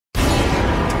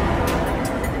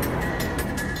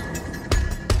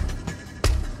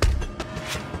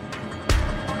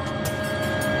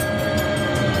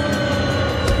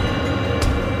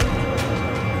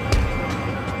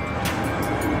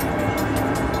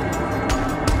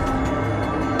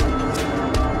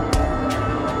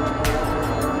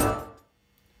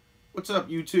What's up,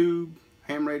 YouTube,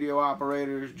 ham radio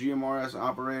operators, GMRS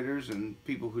operators, and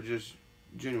people who just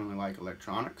genuinely like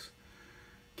electronics?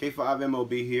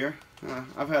 K5MOB here.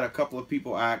 I've had a couple of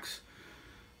people ask,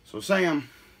 so Sam,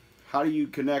 how do you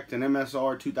connect an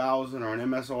MSR2000 or an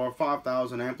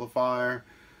MSR5000 amplifier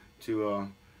to a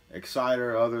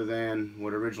exciter other than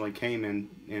what originally came in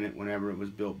it whenever it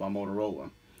was built by Motorola?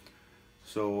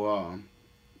 So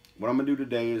what I'm going to do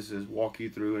today is walk you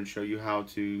through and show you how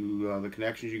to, the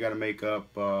connections you got to make up,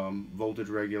 voltage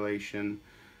regulation.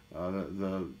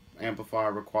 The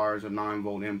amplifier requires a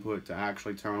 9-volt input to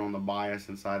actually turn on the bias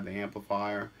inside the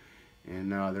amplifier.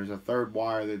 And there's a third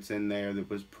wire that's in there that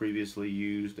was previously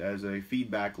used as a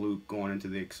feedback loop going into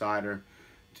the exciter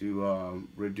to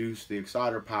reduce the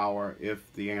exciter power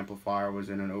if the amplifier was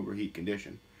in an overheat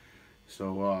condition.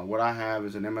 So what I have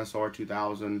is an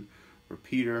MSR2000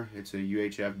 repeater. It's a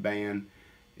UHF band.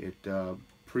 It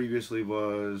previously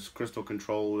was crystal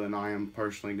controlled, and I am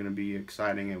personally going to be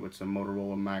exciting it with some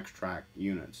Motorola Max Track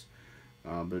units.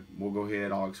 But we'll go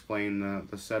ahead, I'll explain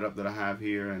the setup that I have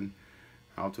here and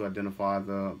how to identify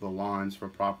the lines for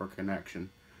proper connection.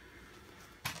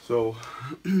 So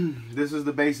this is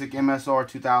the basic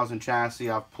MSR2000 chassis.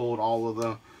 I've pulled all of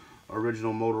the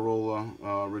original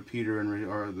Motorola repeater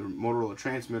or the Motorola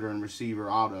transmitter and receiver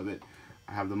out of it.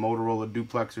 I have the Motorola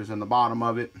duplexers in the bottom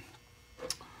of it,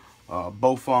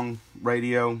 Bofeng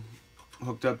radio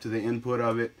hooked up to the input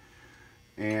of it,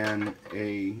 and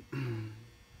a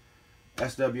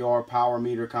SWR power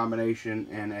meter combination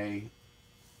and a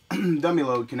dummy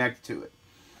load connected to it.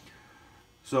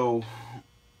 So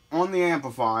on the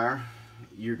amplifier,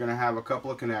 you're going to have a couple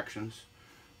of connections.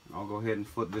 I'll go ahead and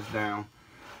flip this down.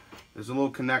 There's a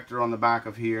little connector on the back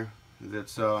of here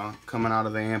that's coming out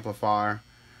of the amplifier.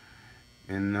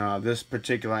 And this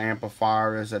particular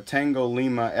amplifier is a Tango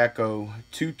Lima Echo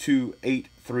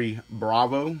 2283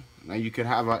 Bravo. Now you could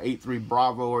have a 83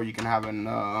 Bravo or you can have an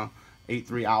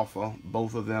 83 Alpha.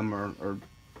 Both of them are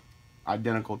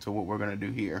identical to what we're going to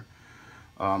do here.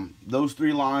 Those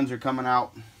three lines are coming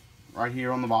out right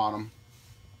here on the bottom.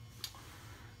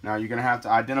 Now you're going to have to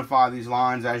identify these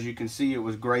lines. As you can see, it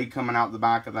was gray coming out the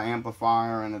back of the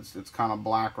amplifier, and it's kind of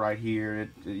black right here.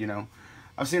 You know,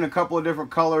 I've seen a couple of different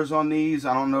colors on these.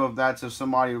 I don't know if that's if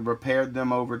somebody repaired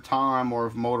them over time or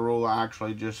if Motorola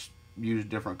actually just used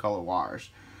different color wires.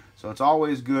 So it's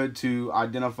always good to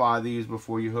identify these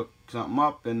before you hook something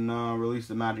up and release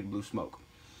the magic blue smoke.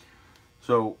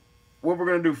 So what we're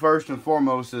going to do first and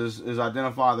foremost is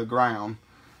identify the ground.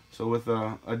 So with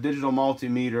a digital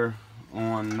multimeter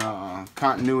on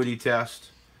continuity test,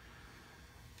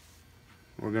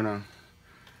 we're gonna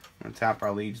tap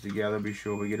our leads together, be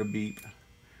sure we get a beep.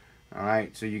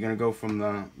 Alright, so you're gonna go from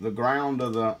the ground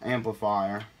of the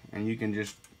amplifier, and you can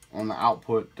just, on the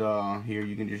output here,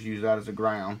 you can just use that as a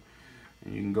ground,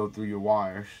 and you can go through your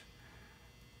wires.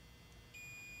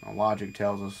 Now, logic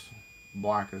tells us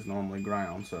black is normally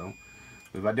ground, so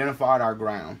we've identified our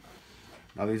ground.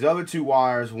 Now these other two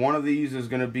wires, one of these is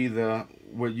going to be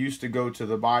what used to go to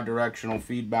the bidirectional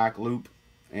feedback loop,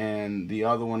 and the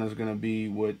other one is going to be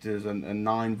what is a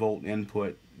 9-volt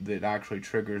input that actually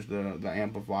triggers the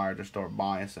amplifier to start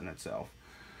biasing itself.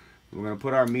 We're going to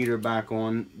put our meter back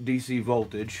on DC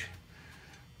voltage.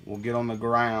 We'll get on the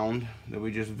ground that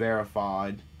we just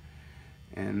verified,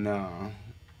 and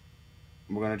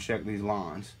we're going to check these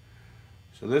lines.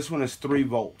 So this one is 3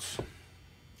 volts.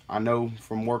 I know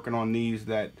from working on these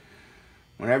that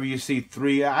whenever you see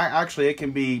 3, actually it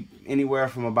can be anywhere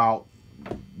from about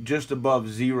just above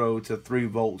 0 to 3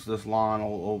 volts. This line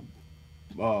will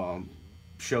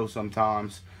show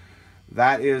sometimes.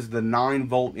 That is the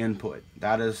 9-volt input.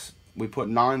 That is, we put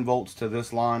 9 volts to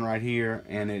this line right here,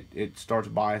 and it starts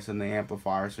biasing the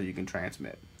amplifier so you can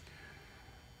transmit.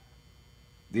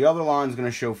 The other line is going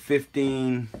to show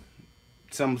 15.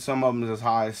 Some of them is as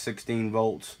high as 16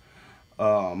 volts.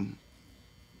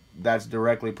 That's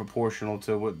directly proportional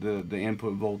to what the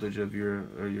input voltage of your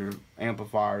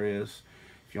amplifier is.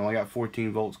 If you only got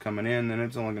 14 volts coming in, then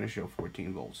it's only going to show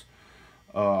 14 volts.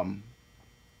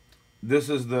 This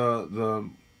is the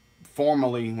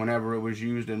formerly, whenever it was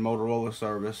used in Motorola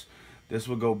service, this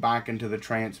would go back into the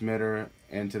transmitter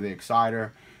and to the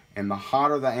exciter, and the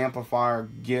hotter the amplifier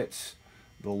gets,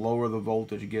 the lower the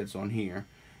voltage gets on here.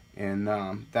 And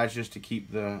that's just to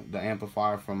keep the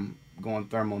amplifier from going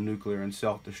thermonuclear and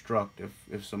self-destruct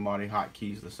if somebody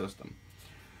hotkeys the system.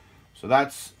 So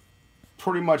that's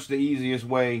pretty much the easiest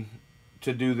way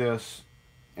to do this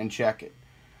and check it.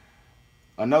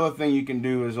 Another thing you can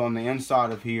do is on the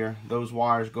inside of here, those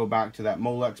wires go back to that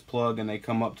Molex plug, and they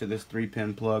come up to this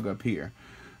 3-pin plug up here.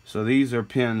 So these are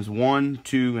pins 1,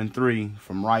 2, and 3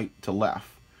 from right to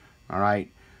left. All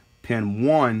right, pin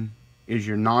 1 is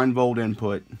your 9-volt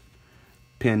input,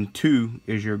 pin 2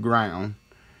 is your ground,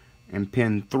 and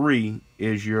pin 3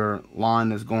 is your line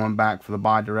that's going back for the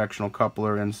bidirectional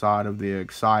coupler inside of the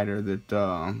exciter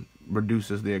that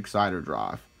reduces the exciter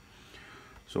drive.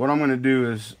 So what I'm going to do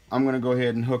is I'm going to go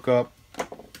ahead and hook up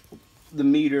the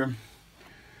meter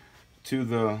to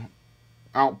the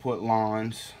output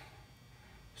lines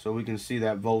so we can see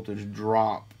that voltage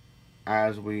drop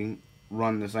as we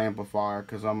run this amplifier,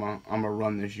 because I'm gonna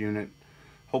run this unit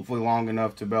hopefully long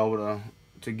enough to be able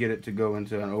to get it to go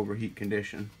into an overheat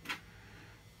condition.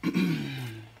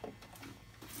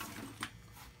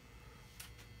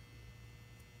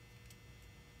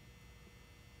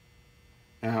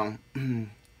 Now,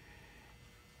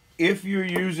 if you're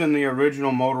using the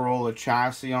original Motorola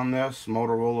chassis on this,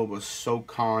 Motorola was so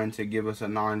kind to give us a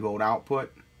 9-volt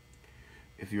output.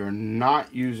 If you're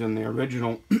not using the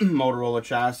original Motorola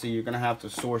chassis, you're going to have to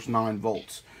source 9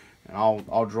 volts. And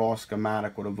I'll draw a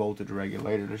schematic with a voltage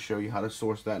regulator to show you how to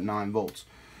source that 9 volts.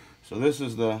 So this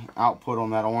is the output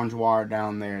on that orange wire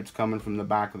down there. It's coming from the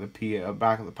back of the PA,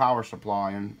 back of the power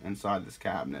supply inside this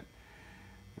cabinet.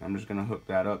 I'm just going to hook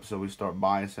that up so we start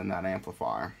biasing that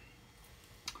amplifier.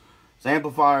 This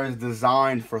amplifier is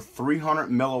designed for 300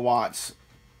 milliwatts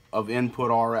of input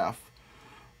RF.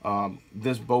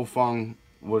 This Bofeng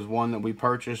was one that we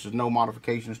purchased. There's no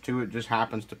modifications to it. Just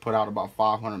happens to put out about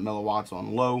 500 milliwatts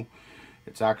on low.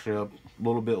 It's actually a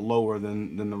little bit lower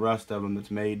than the rest of them that's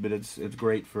made, but it's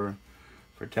great for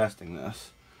testing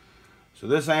this. So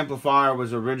this amplifier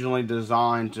was originally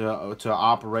designed to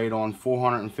operate on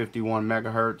 451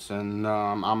 megahertz, and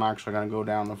I'm actually going to go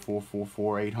down to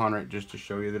 444-800 just to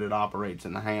show you that it operates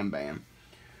in the ham band.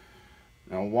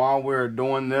 Now while we're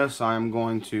doing this, I'm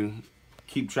going to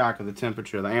keep track of the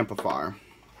temperature of the amplifier.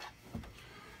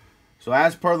 So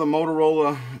as per the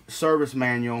Motorola service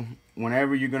manual,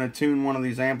 whenever you're going to tune one of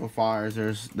these amplifiers,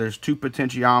 there's 2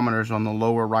 potentiometers on the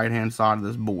lower right hand side of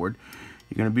this board.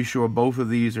 You're going to be sure both of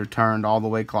these are turned all the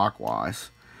way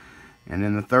clockwise. And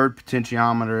then the third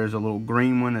potentiometer is a little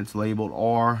green one. It's labeled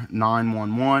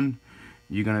R911.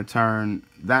 You're going to turn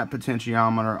that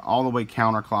potentiometer all the way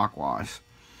counterclockwise.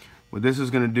 What this is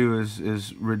going to do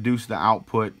is reduce the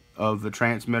output of the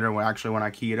transmitter. Well, actually, when I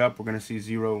key it up, we're going to see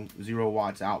 0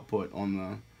 watts output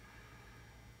on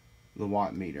the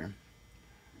watt meter.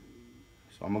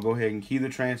 So I'm going to go ahead and key the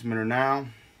transmitter now.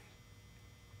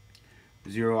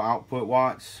 0 output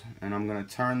watts, and I'm going to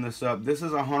turn this up. This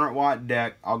is a 100-watt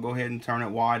deck. I'll go ahead and turn it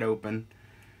wide open.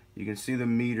 You can see the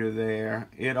meter there.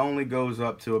 It only goes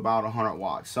up to about 100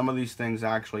 watts. Some of these things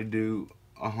actually do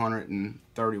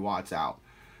 130 watts out.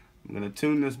 I'm going to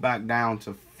tune this back down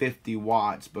to 50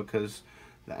 watts because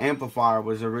the amplifier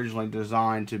was originally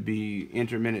designed to be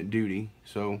intermittent duty.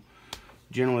 So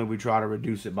generally we try to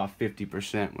reduce it by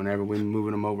 50% whenever we're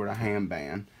moving them over to ham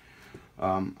band.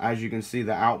 As you can see,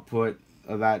 the output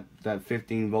of that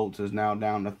 15 volts is now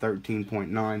down to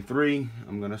 13.93.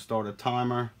 I'm going to start a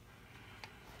timer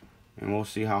and we'll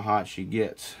see how hot she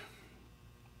gets.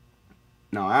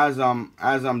 Now as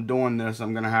I'm doing this,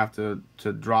 I'm going to have to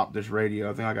drop this radio.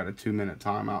 I think I got a 2-minute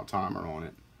timeout timer on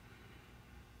it.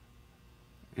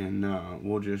 And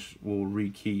we'll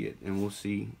rekey it and we'll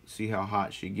see how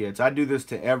hot she gets. I do this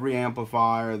to every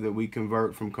amplifier that we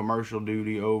convert from commercial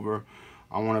duty over.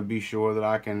 I want to be sure that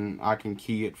I can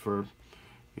key it for,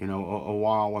 you know, a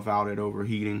while without it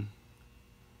overheating.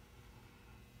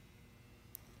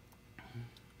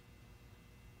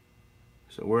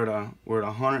 So we're at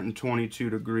 122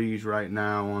 degrees right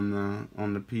now on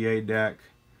the PA deck,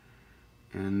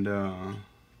 and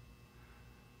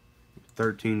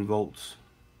 13 volts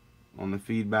on the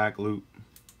feedback loop.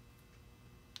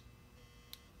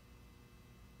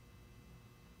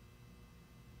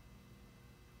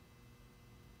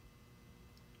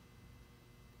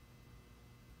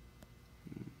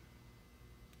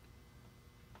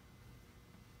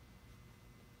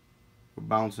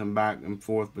 Bouncing back and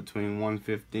forth between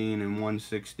 115 and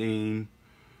 116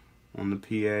 on the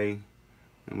PA,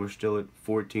 and we're still at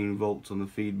 14 volts on the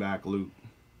feedback loop.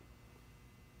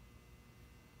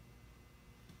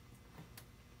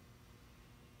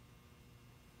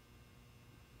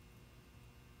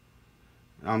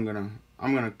 I'm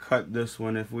gonna cut this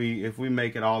one if we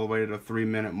make it all the way to the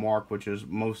 3-minute mark, which is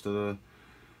most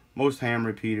ham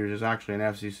repeaters. Is actually an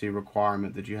FCC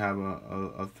requirement that you have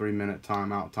a 3-minute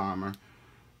timeout timer.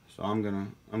 So I'm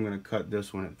gonna cut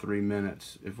this one at 3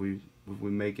 minutes if we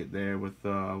make it there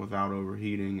without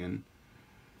overheating and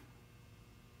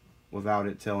without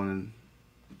it telling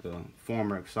the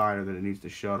former exciter that it needs to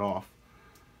shut off.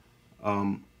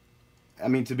 I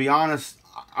mean, to be honest,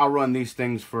 I run these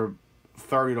things for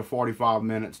 30 to 45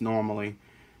 minutes normally,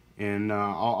 and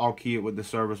I'll key it with the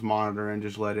service monitor and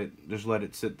just let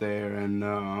it sit there,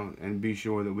 and be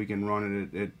sure that we can run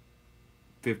it at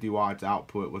 50 watts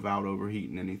output without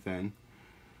overheating anything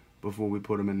before we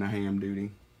put them in the ham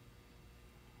duty.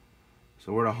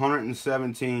 So we're at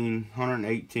 117,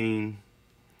 118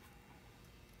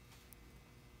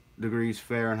 degrees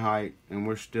Fahrenheit, and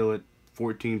we're still at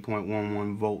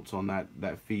 14.11 volts on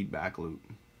that feedback loop.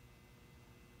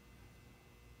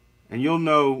 And you'll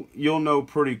know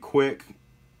pretty quick.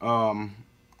 I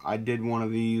did one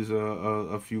of these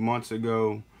a few months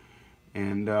ago,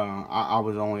 and I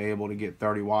was only able to get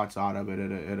 30 watts out of it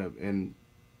and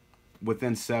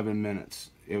within 7 minutes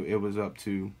it was up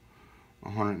to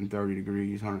 130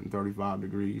 degrees, 135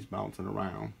 degrees, bouncing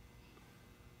around.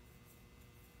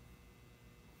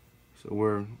 So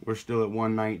we're still at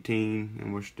 119,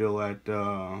 and we're still at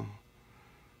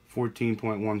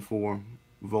 14.14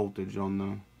 voltage on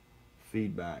the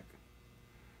feedback,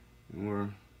 and we're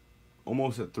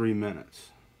almost at 3 minutes.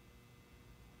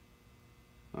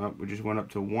 We just went up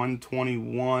to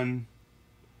 121,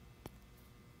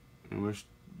 and we're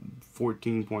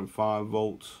 14.5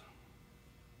 volts.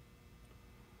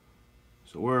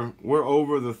 So we're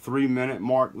over the 3 minute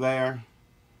mark there,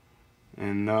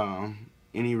 and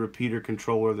any repeater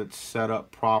controller that's set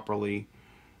up properly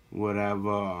would have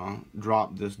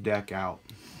dropped this deck out.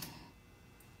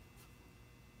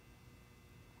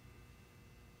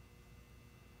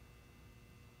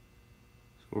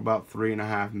 So we're about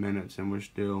 3.5 minutes, and we're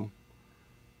still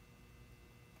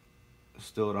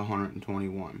at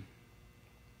 121.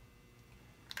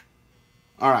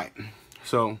 All right,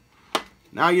 so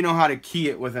now you know how to key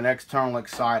it with an external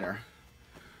exciter.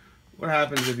 What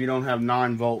happens if you don't have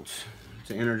 9 volts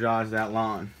to energize that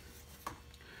line?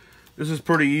 This is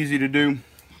pretty easy to do.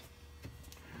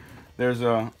 There's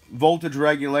a voltage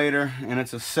regulator, and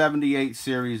it's a 78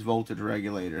 series voltage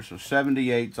regulator. So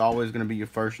 78 is always going to be your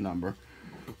first number.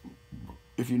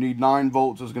 If you need 9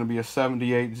 volts, it's going to be a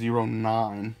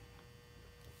 7809.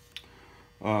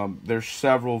 There's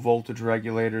several voltage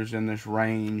regulators in this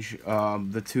range.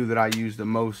 The two that I use the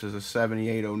most is a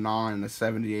 7809 and a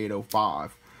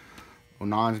 7805.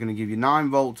 09 is going to give you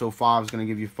 9 volts, 05 is going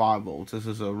to give you 5 volts. This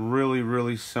is a really,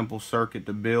 really simple circuit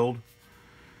to build.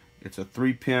 It's a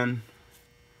 3-pin.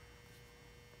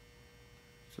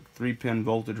 It's a 3-pin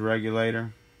voltage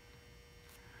regulator.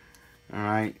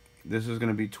 Alright, this is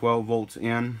going to be 12 volts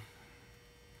in.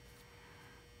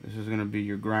 This is going to be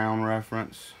your ground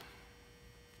reference.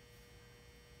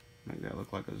 Make that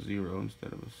look like a 0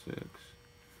 instead of a 6.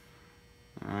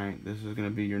 Alright, this is going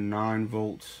to be your 9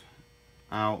 volts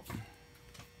out.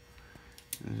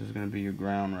 This is going to be your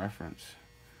ground reference.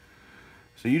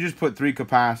 So you just put 3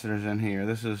 capacitors in here.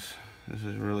 This is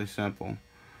really simple.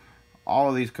 All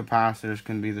of these capacitors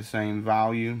can be the same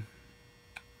value.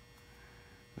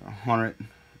 100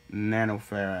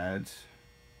 nanofarads.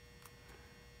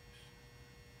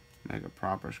 Make a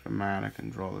proper schematic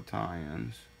and draw the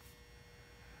tie-ins.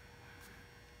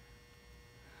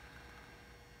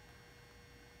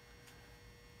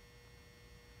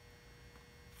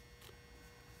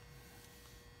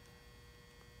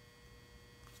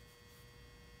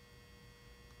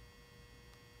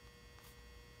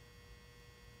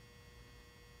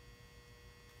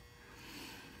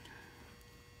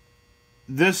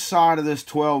 This side of this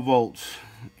 12 volts,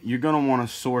 you're going to want to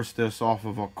source this off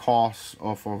of a COS,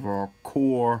 off of a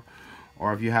core,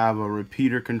 or if you have a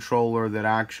repeater controller that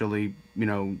actually, you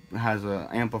know, has an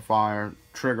amplifier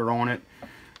trigger on it,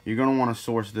 you're going to want to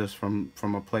source this from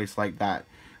a place like that.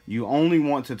 You only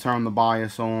want to turn the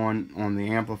bias on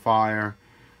the amplifier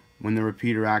when the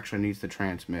repeater actually needs to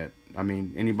transmit. I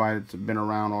mean, anybody that's been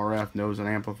around RF knows an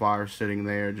amplifier sitting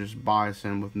there just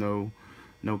biasing with no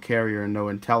carrier and no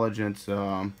intelligence.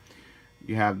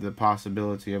 You have the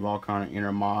possibility of all kind of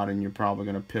intermod, and you're probably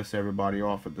going to piss everybody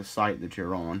off at the site that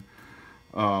you're on.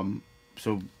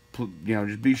 So you know,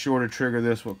 just be sure to trigger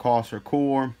this with COS or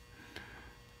core.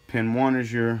 Pin 1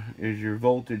 is your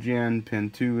voltage in. Pin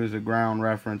 2 is a ground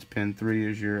reference. Pin 3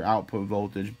 is your output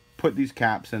voltage. Put these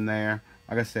caps in there.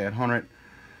 Like I said, 100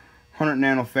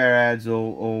 nanofarads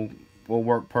will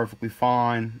work perfectly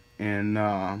fine, and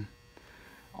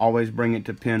always bring it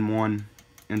to pin 1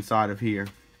 inside of here,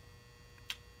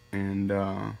 and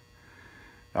that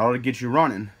ought to get you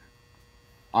running.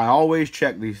 I always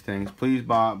check these things. Please,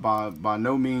 by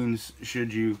no means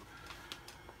should you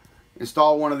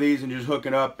install one of these and just hook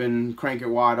it up and crank it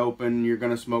wide open. You're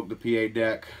going to smoke the PA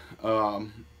deck.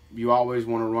 You always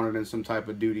want to run it in some type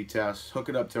of duty test. Hook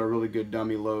it up to a really good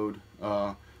dummy load.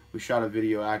 We shot a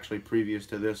video actually previous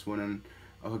to this one, and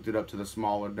I hooked it up to the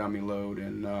smaller dummy load,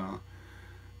 and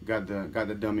got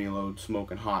the dummy load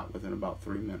smoking hot within about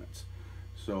 3 minutes.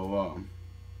 So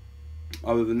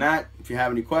other than that, if you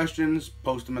have any questions,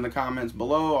 post them in the comments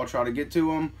below. I'll try to get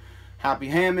to them. Happy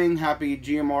hamming, happy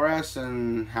GMRS,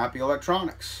 and happy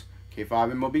electronics.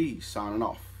 K5MOB signing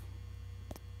off.